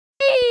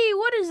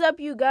is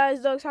up, you guys?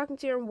 Dogs Talking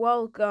to you, and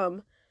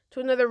welcome to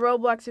another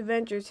Roblox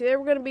adventure. Today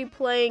we're gonna be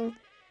playing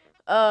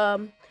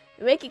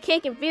make a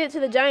cake and feed it to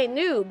the giant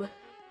noob.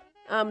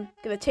 I'm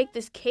gonna take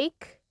this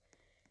cake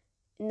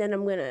and then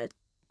I'm gonna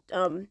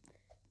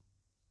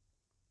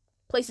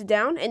place it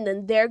down, and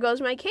then there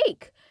goes my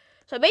cake.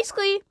 So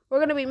basically we're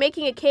gonna be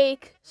making a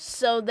cake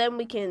so then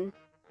we can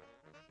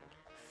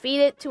feed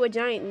it to a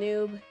giant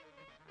noob.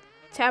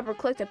 Tap or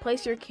click to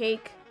place your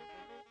cake.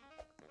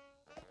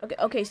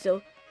 Okay,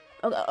 so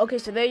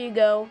there you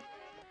go.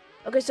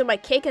 Okay, so my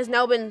cake has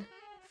now been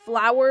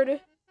floured.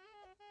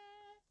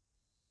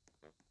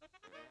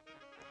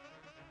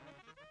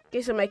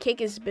 Okay, so my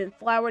cake has been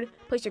floured.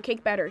 Place your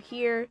cake batter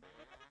here.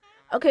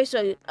 Okay,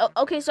 so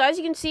as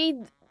you can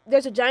see,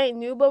 there's a giant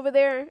noob over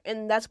there,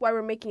 and that's why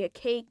we're making a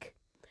cake.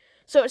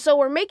 So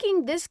we're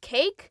making this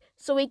cake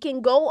so we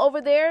can go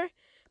over there,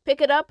 pick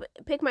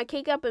my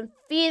cake up, and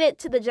feed it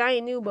to the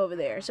giant noob over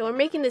there. So we're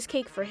making this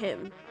cake for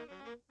him.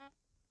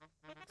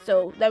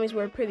 So that means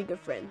we're a pretty good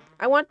friend.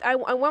 I want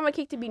my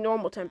cake to be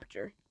normal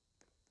temperature.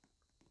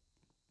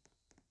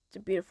 It's a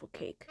beautiful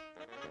cake.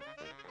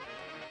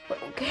 But,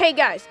 hey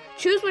guys,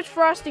 choose which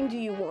frosting do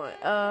you want.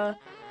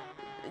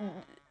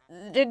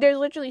 There's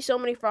literally so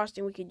many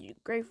frosting we could use.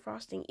 Grape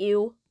frosting,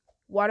 ew.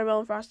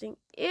 Watermelon frosting,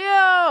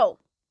 ew.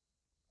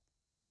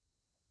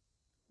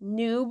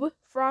 Noob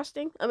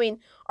frosting. I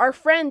mean, our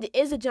friend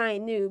is a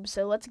giant noob,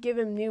 so let's give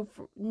him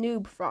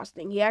noob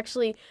frosting. He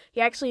actually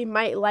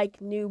might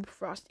like noob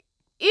frosting.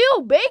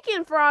 Ew,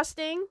 bacon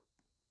frosting.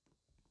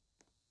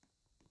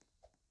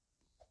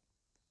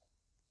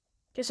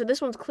 Okay, so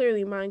this one's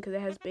clearly mine because it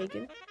has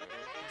bacon.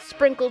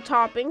 Sprinkle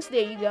toppings,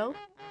 there you go.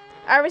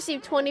 I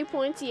received 20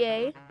 points,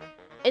 yay.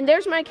 And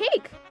there's my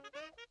cake.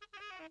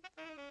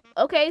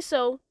 Okay,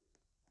 so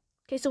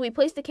we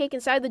placed the cake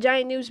inside the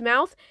giant noob's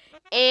mouth,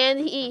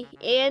 and he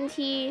ate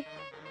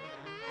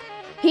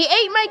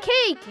my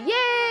cake.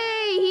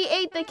 Yay! He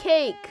ate the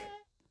cake.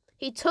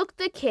 He took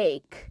the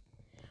cake.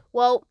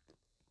 Well,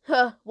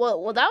 that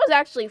was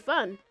actually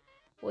fun.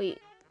 Wait.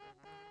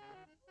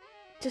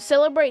 To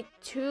celebrate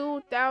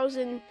 2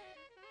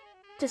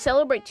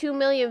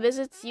 million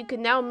visits, you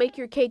can now make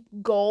your cake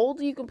gold.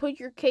 You can put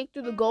your cake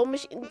through the gold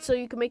machine so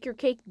you can make your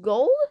cake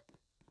gold?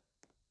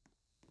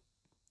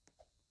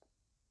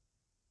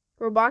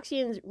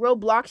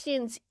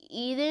 Robloxians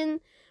eaten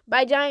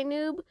by giant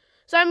noob.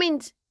 So that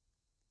means,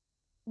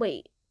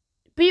 wait.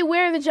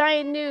 Beware the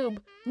giant noob.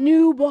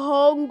 Noob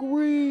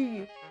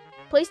hungry.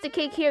 Place the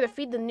cake here to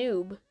feed the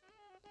noob.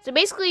 So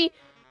basically,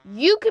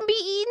 you can be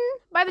eaten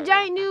by the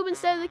giant noob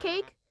instead of the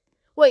cake.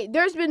 Wait,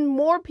 there's been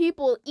more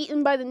people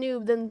eaten by the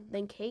noob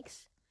than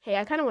cakes? Hey,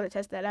 I kind of want to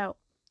test that out.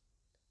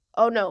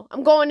 Oh no,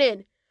 I'm going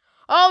in.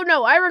 Oh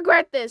no, I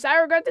regret this. I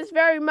regret this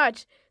very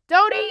much.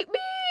 Don't eat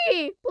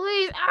me!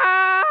 Please.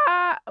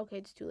 Ah! Okay,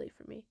 it's too late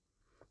for me.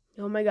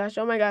 Oh my gosh,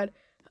 oh my god.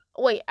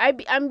 Wait,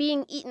 I'm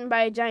being eaten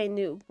by a giant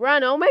noob.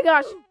 Run, oh my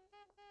gosh.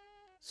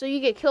 So you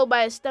get killed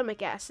by his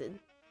stomach acid.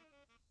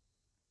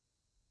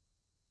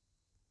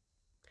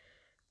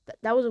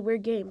 That was a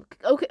weird game.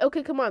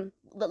 Okay, come on.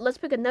 Let's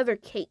pick another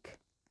cake.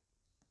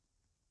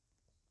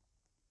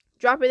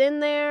 Drop it in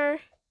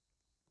there.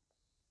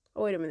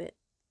 Oh, wait a minute.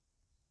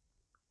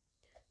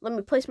 Let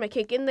me place my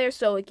cake in there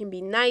so it can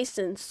be nice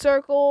and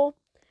circle,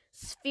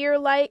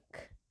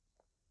 sphere-like.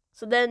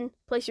 So then,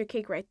 place your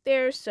cake right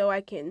there so I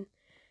don't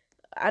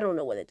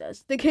know what it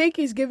does. The cake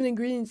is given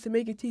ingredients to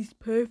make it taste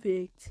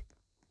perfect.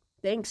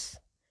 Thanks.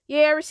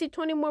 Yeah, I received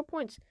 20 more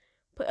points.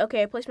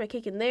 Okay, I placed my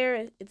cake in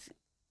there.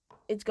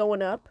 It's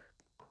going up.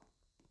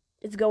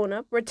 It's going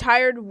up.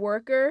 Retired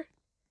worker.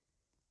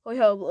 Oh,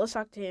 yo, let's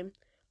talk to him.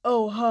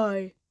 Oh,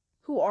 hi.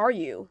 Who are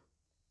you?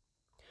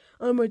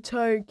 I'm a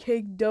retired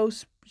cake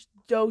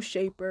dough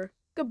shaper.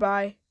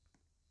 Goodbye.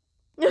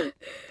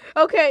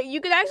 Okay,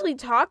 you can actually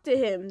talk to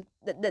him.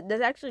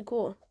 That's actually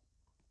cool.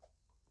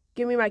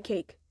 Give me my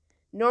cake.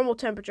 Normal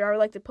temperature. I would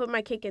like to put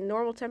my cake in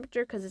normal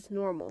temperature because it's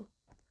normal.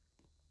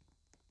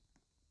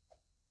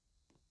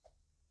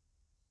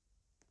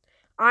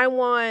 I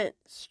want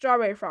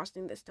strawberry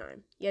frosting this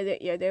time.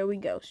 Yeah, there we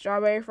go.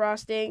 Strawberry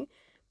frosting.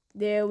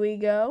 There we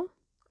go.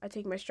 I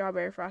take my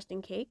strawberry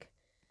frosting cake.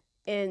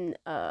 And,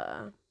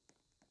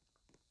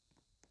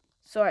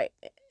 sorry.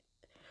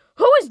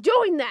 Who is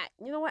doing that?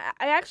 You know what?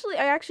 I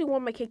actually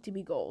want my cake to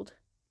be gold.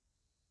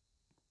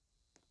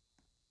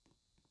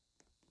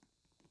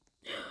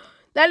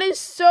 That is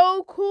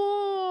so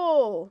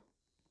cool.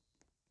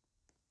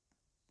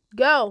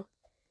 Go.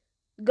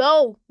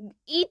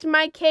 Eat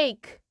my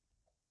cake.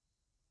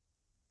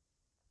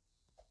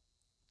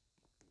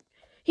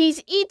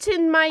 He's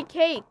eaten my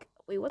cake.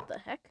 Wait, what the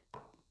heck?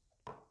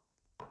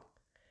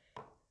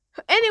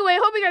 Anyway,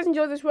 hope you guys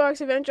enjoyed this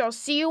Roblox adventure. I'll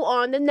see you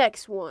on the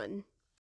next one.